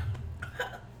date.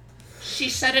 She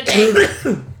said a date.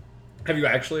 Have you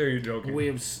actually, or are you joking? We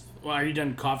have. Well, are you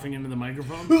done coughing into the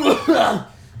microphone?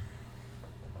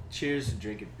 Cheers to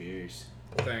drinking beers.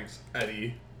 Thanks,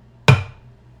 Eddie.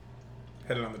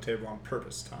 Had it on the table on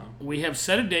purpose, Tom. We have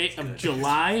set a date of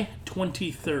July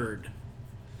 23rd.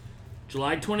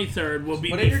 July 23rd will be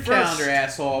Put the in your first, calendar,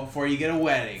 asshole, before you get a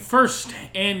wedding. first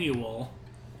annual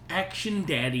Action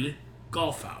Daddy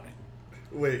golf outing.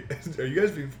 Wait, are you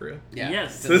guys being for real? Yeah.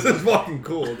 Yes. This is fucking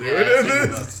cool,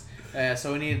 dude. Yeah,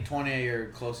 so we need 20 of your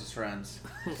closest friends.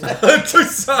 to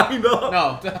sign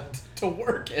up. No, to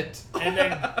work it. And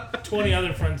then 20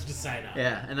 other friends to sign up.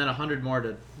 Yeah, and then 100 more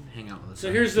to hang out with us.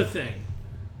 So here's the thing,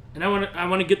 and I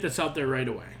want to get this out there right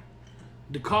away.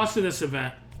 The cost of this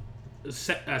event is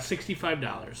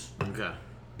 $65. Okay.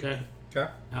 Okay. Okay.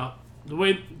 Now, the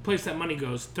way place that money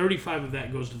goes, 35 of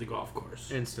that goes to the golf course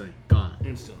Instantly. Gone.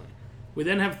 instantly. We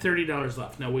then have $30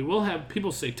 left. Now we will have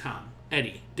people say, Tom,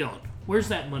 Eddie, Dylan, where's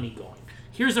that money going?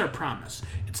 Here's our promise.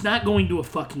 It's not going to a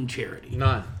fucking charity.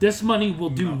 None. This money will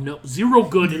do zero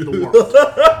good in the world.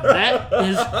 That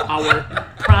is our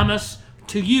promise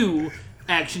to you,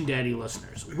 Action Daddy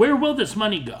listeners. Where will this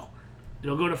money go?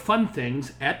 It'll go to fun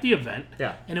things at the event.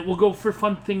 Yeah. And it will go for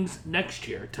fun things next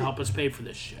year to help us pay for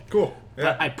this shit. Cool. Yeah.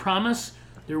 But I promise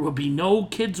there will be no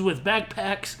kids with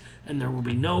backpacks and there will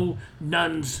be no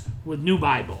nuns with new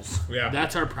Bibles. Yeah.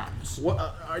 That's our promise.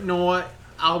 What? You know what?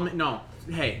 I'll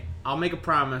make a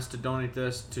promise to donate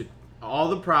this to all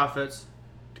the profits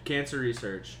to cancer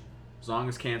research, as long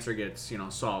as cancer gets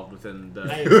solved within the.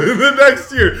 the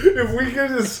next year, if we can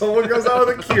just someone goes out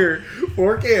with a cure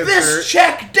for cancer. This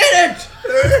check did it.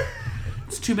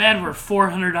 It's too bad we're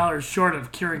 $400 short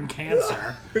of curing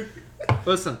cancer.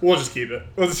 Listen. We'll just keep it.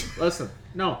 Listen.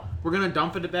 No, we're gonna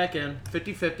dump it back in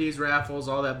 50-50s, raffles,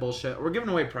 all that bullshit. We're giving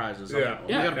away prizes. Yeah.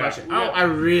 We got a bunch of.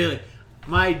 Yeah.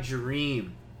 My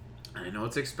dream. I know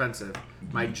it's expensive.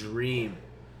 My dream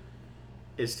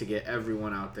is to get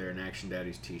everyone out there an Action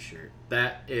Daddy's t-shirt.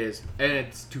 That is, and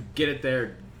it's to get it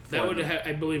there. That would,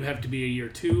 I believe, have to be a year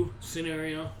 2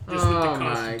 scenario. Just with Oh the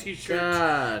cost my of t-shirts.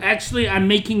 God. Actually, I'm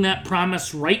making that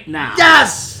promise right now.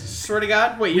 Yes! Swear to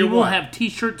God. Wait, We you're will what? have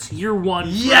t-shirts year 1.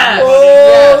 Yes!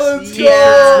 Oh, let's T-shirts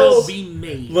go! will be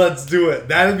made. Let's do it.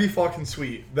 That'd be fucking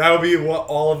sweet. That'll be what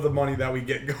all of the money that we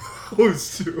get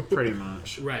goes to. Pretty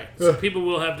much. Right. So people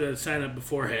will have to sign up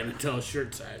beforehand and tell us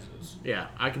shirt sizes. Yeah,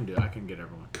 I can do it. I can get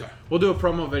everyone. Okay. We'll do a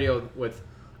promo video with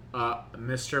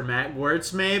Mr. Matt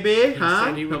Wertz, maybe, huh?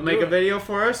 said he would He'll make do a it. video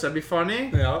for us. That'd be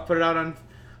funny. Yeah. Put it out on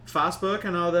Facebook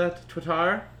and all that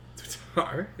Twitter.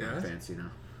 Yeah. Fancy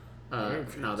now.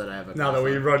 Now that I have a Now that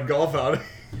we run golf out.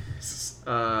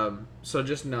 so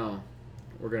just know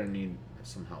we're gonna need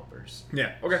some helpers.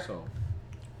 Yeah. Okay. So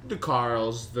the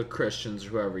Carls, the Christians,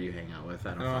 whoever you hang out with.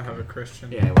 I don't I don't fucking- have a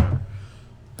Christian. Yeah, whatever.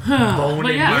 Bone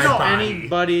But in yeah. my You know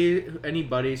body. any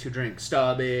buddies who drink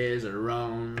Stubbies or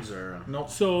Rones or? Nope.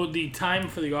 So the time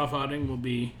for the golf outing will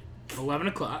be 11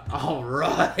 o'clock All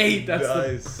right, that's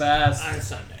Nice. the best. on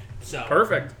Sunday. So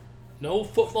Perfect. no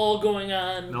football going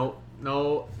on.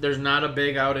 No, there's not a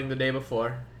big outing the day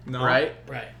before. No. Right?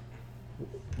 Right.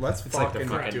 Let's It's like the fucking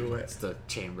fucking, do it's it. the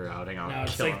chamber outing. I'll No,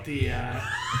 it's kill like him.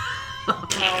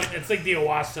 the it's like the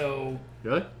Owasso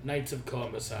Really? Knights of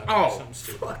Columbus outing. Oh, something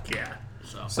stupid. fuck yeah.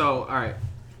 So, all right.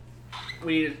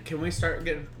 Can we start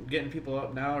getting people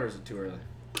up now, or is it too early?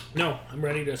 No, I'm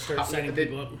ready to start signing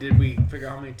people up. Did we figure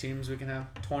out how many teams we can have?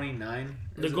 29?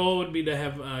 The goal would be to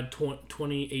have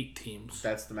 28 teams.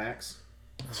 That's the max?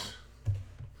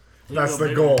 We That's go the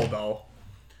bigger. goal, though.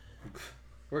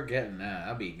 We're getting that.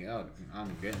 I'm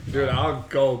getting Dude, I'll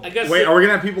go. I guess Wait, the- are we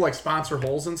gonna have people like sponsor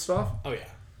holes and stuff? Oh yeah.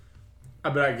 I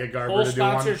bet I can get Garber Whole to do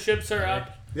one. sponsorships are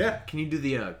up. Yeah. Can you do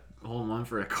the hole in one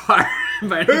for a car?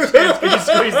 By any chance, can you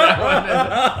squeeze that one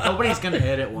in? Nobody's going to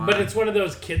hit it one. But it's one of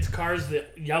those kids' cars, the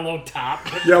yellow top.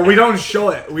 Yeah, we don't show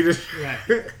it. We just.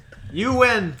 Right. You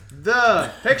win the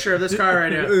picture of this car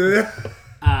right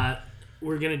now.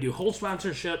 We're gonna do whole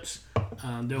sponsorships.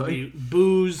 There'll be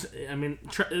booze. I mean,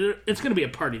 it's gonna be a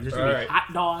party. There's gonna be Alright.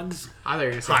 hot dogs. I thought you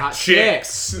were going to say Hot hot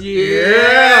chicks. chicks.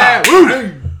 Yeah.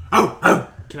 Woo!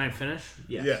 Can I finish?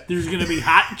 Yes. Yeah. There's gonna be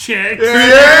hot chicks.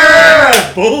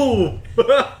 Yeah. Boom.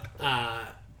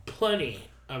 Plenty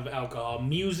of alcohol.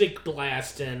 Music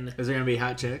blasting Is there going to be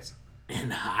hot chicks?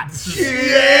 and hot.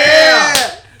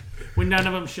 Yeah. When none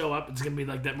of them show up, it's gonna be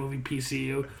like that movie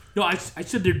PCU. No, I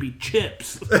said there'd be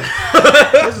chips.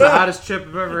 This is the hottest chip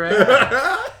I've ever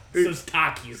had. There's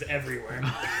Takis everywhere.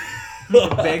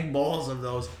 Big bowls of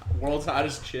those. World's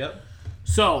hottest chip.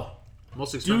 So,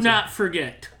 Most expensive. do not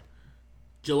forget,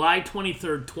 July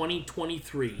 23rd,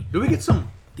 2023, Do we get some...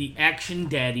 the Action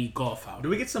Daddy Golf Out. Do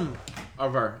we get some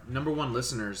of our number one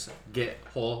listeners get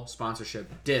whole sponsorship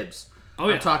dibs? Oh,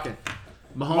 yeah. I'm talking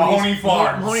Mahoney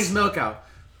Farms. Mahoney's Milk Out.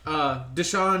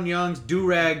 Deshaun Young's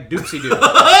Do-Rag Doopsie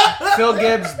Doo. Phil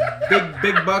Gibbs'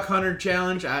 Big Buck Hunter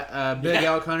Challenge. Big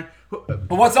Elk Hunter. But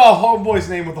what's all homeboy's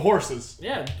name with the horses?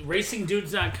 Yeah,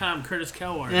 RacingDudes.com, Curtis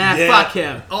Kelwar. Yeah, fuck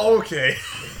him. Oh, okay.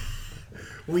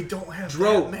 We don't have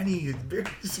Drope. that many very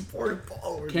supportive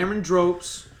followers. Cameron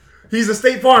Dropes. He's a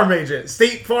State Farm agent.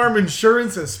 State Farm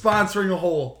Insurance is sponsoring a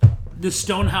hole. The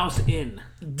Stonehouse Inn.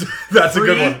 That's a Free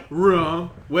good one.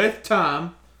 room with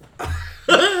Tom.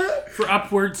 For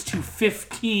upwards to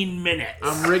 15 minutes.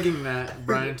 I'm rigging that.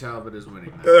 Brian Talbot is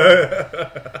winning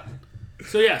that.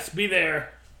 So yes, be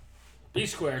there. Be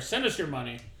square. Send us your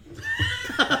money.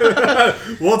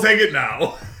 We'll take it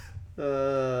now.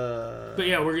 But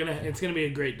yeah, it's gonna be a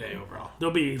great day overall.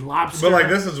 There'll be lobster. But like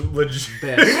this is legit.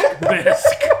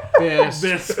 Bisque.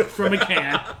 bisque from a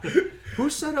can. Who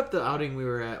set up the outing we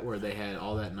were at where they had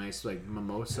all that nice like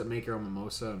mimosa, make your own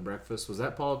mimosa and breakfast? Was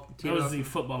that Paul That Tino? was the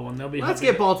football one. They'll be. Let's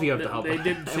helping- get Paul Tino to help They us.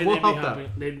 did And say we'll they'd be help them.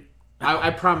 helping. I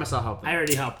promise I'll help them. I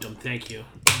already helped them. Thank you.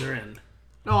 They're in.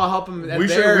 No, I'll help them. We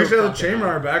should have the chamber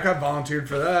on our back. I volunteered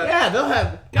for that. Yeah, they'll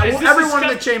have. Guys, this is everyone in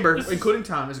the stuff- chamber, this is- including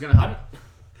Tom, is going to help.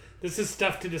 This is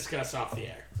stuff to discuss off the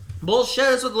air. Bullshit.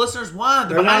 That's what the listeners want.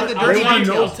 They're They're behind not- the I'll They dirty tell, want you,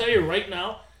 to I'll know. tell you right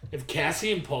now, if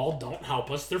Cassie and Paul don't help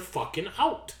us, they're fucking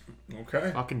out.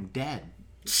 Okay. Fucking dead.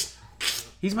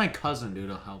 He's my cousin, dude.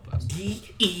 He'll help us.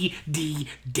 D-E-D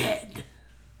dead.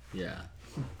 Yeah.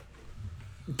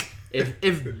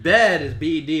 If bed is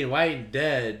B-E-D and why ain't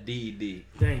dead D-E-D?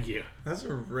 Thank you. That's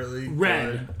a really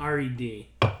Red, good- R-E-D.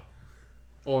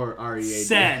 Or R-E-A-D.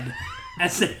 Said,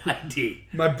 S-A-I-D.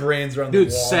 My brains are on the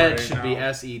Dude, wall said right should now. be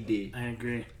S-E-D. I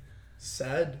agree.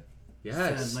 Said.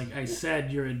 Yes. Said, like I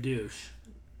said, you're a douche.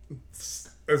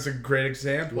 That's a great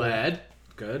example. Led.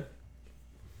 Good.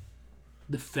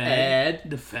 The Fed. Ed.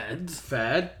 The Feds.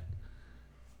 Fed.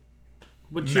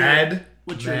 What's Mad.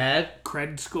 What's Mad. your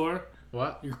cred score?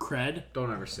 What? Your cred?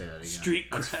 Don't ever say that again. Street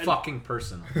That's cred. fucking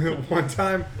personal. One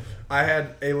time, I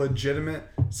had a legitimate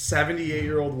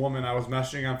 78-year-old woman. I was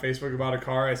messaging on Facebook about a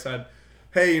car. I said,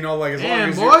 "Hey, you know, like as long Damn,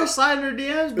 as boy, sliding her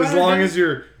DMs. as long as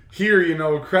you're here, you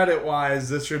know, credit-wise,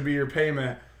 this should be your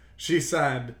payment." She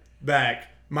said back,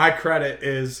 "My credit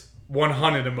is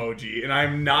 100 emoji," and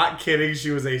I'm not kidding.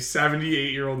 She was a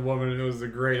 78-year-old woman, and it was the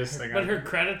greatest thing. But ever. her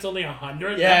credit's only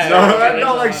 100? Yeah.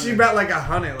 No, like she bet like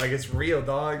 100. Like it's real,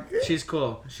 dog. She's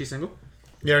cool. She's single?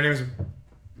 Yeah, her name's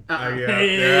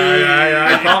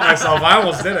I caught myself. I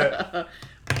almost did it.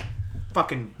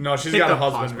 Fucking. No, she's Pick got a up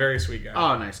husband. husband. Very sweet guy.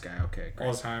 Oh, nice guy. Okay. Great.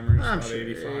 Alzheimer's. I'm About sure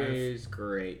 85. he's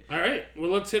great. All right.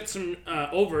 Well, let's hit some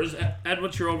overs. Ed,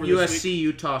 what's your over this USC week?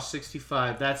 Utah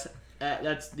 65. That's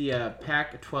the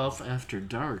Pac-12 after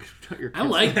dark. Put your kids I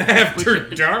like that. After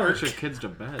dark. Put your kids to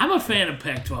bed. I'm a fan of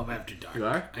Pac-12 After Dark. You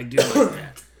are? I do like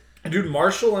that. Dude,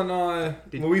 Marshall and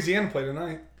Louisiana play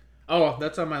tonight. Oh,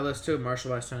 that's on my list too.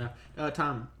 Marshall by Stone.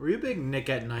 Tom, were you a big Nick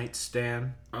at Night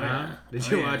stan? yeah. Did Oh,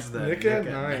 you yeah. watch the Nick at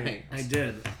Night? I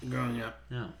did growing up.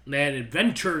 Yeah. They had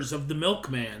Adventures of the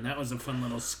Milkman. That was a fun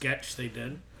little sketch they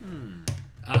did.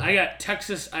 I got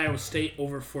Texas Iowa State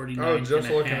over 49. I was just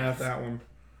and a looking half. at that one.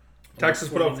 Texas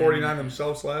put up 49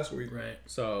 themselves last week. Right.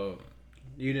 So,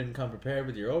 you didn't come prepared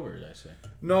with your overs, I say.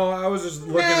 No, I was just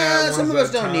looking at ones some of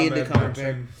us that don't Tom need to had come mentioned.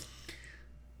 prepared.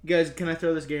 Guys, can I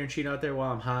throw this guaranteed out there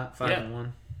while I'm hot?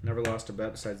 5-1. Never lost a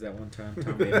bet besides that one time.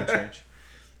 Tom made me change.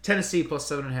 Tennessee plus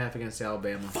 7.5 against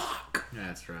Alabama. Fuck.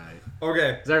 That's right.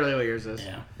 Okay, Is that really what yours is?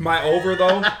 Yeah. my over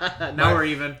though. Now we're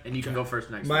even, and you can go first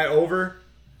next. My week. over.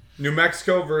 New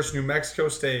Mexico versus New Mexico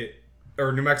State,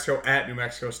 or New Mexico at New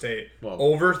Mexico State. Whoa.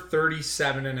 Over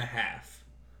 37.5.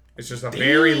 It's just a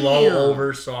very low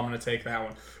over, so I'm going to take that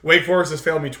one. Wake Forest has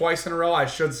failed me twice in a row. I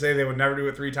should say they would never do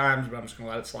it 3 times, but I'm just going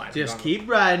to let it slide. Just keep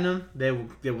riding them. They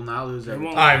will not lose every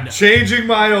won't. time. I'm changing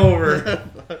my over.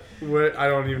 What, I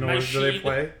don't even know My what do they sheet,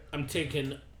 play. I'm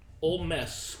taking Ole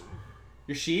Miss.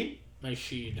 Your sheet? My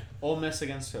sheed. Ole Miss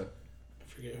against who? I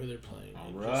forget who they're playing.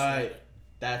 All Just right. said it.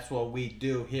 That's what we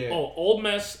do here. Oh, Ole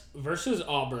Miss versus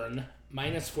Auburn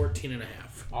minus 14.5.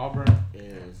 Auburn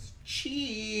is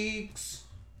cheeks.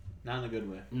 Not in a good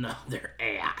way. No, they're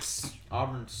ass.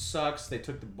 Auburn sucks. They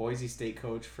took the Boise State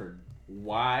coach for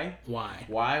why? Why?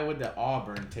 Why would the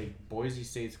Auburn take Boise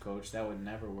State's coach? That would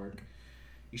never work.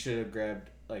 You should have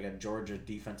grabbed like a Georgia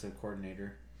defensive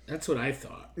coordinator. That's what I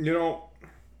thought. You know,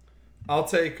 I'll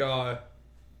take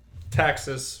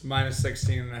Texas minus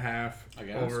 16.5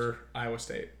 Against? over Iowa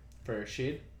State. For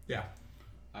Sheed? Yeah.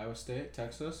 Iowa State,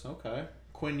 Texas, okay.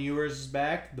 Quinn Ewers is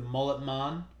back, the mullet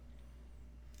mon.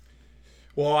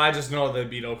 Well, I just know they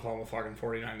beat Oklahoma fucking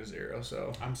 49-0,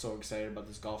 so. I'm so excited about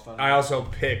this golf fun. I also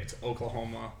picked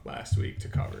Oklahoma last week to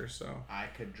cover, so. I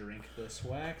could drink this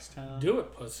wax, Tom. Do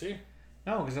it, pussy.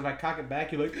 No, because if I cock it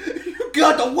back, you're like, you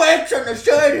got the wax on the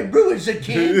side and ruins the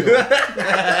candle.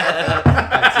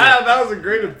 That was a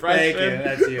great impression. Thank you,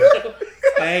 that's you.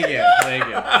 Thank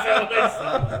you.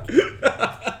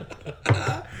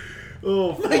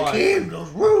 Oh, fuck. My candle's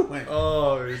ruined.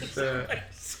 Oh, shit.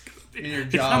 And your I'm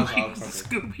jaw's like all crooked.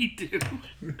 Scooby-Doo.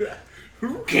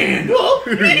 Candle?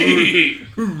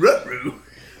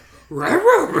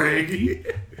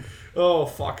 Oh,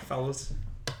 fuck, fellas.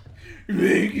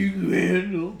 Make you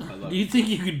candle. I love Do you think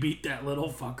you could beat that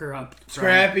little fucker up?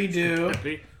 Scrappy Doo.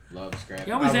 Scrappy? Love Scrappy.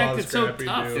 He always I love acted so Scrappy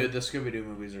tough. Doo. Dude, the Scooby-Doo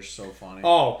movies are so funny.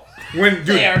 Oh, when, dude,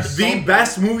 They are the so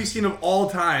best movie scene of all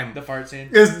time. The fart scene?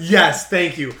 Is yes,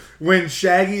 thank you. When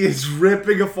Shaggy is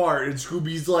ripping a fart and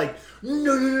Scooby's like,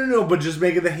 no, but just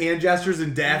making the hand gestures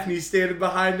and Daphne's standing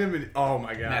behind him and oh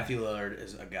my god. Matthew Lillard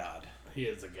is a god. He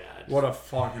is a god. What a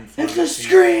fucking fun It's a scene.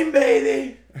 scream,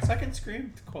 baby. Second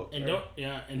scream quote.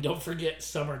 And don't forget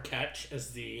Summer Catch as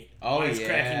the Oh, wisecracking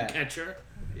yeah. catcher.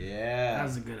 That Yeah.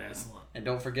 was a good ass one. And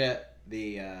don't forget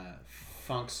the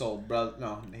Funk Soul brother.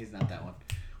 No, he's not that one.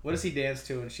 What does he dance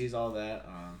to and she's all that?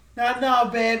 No,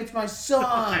 babe, it's my I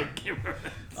song. can't remember.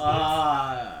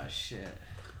 Ah, shit.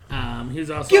 He was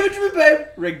also Give it to me, babe.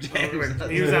 Rick James.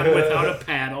 he was on Without a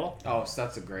Paddle. Oh, so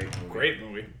that's a great movie. Great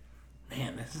movie.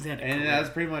 Man, this is that. And that's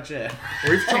pretty much it.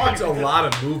 We've talked a lot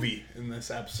of movie in this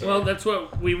episode. Well, that's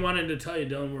what we wanted to tell you,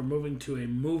 Dylan. We're moving to a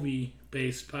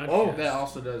movie-based podcast. Oh, that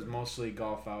also does mostly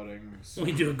golf outings.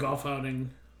 We do a golf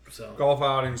outing. So golf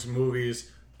outings, movies,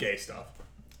 gay stuff.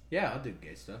 Yeah, I'll do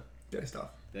gay stuff. Gay stuff.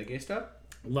 That gay stuff?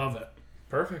 love it.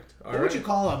 Perfect. All What right. would you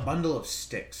call a bundle of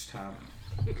sticks, Tom?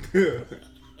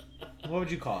 What would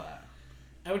you call that?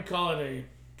 I would call it a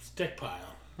stick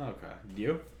pile. Okay.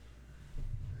 You?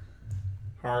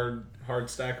 hard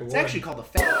stack of wood. It's actually called a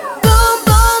fat. Boom,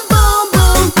 boom, boom,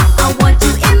 boom. I want you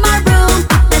in my room.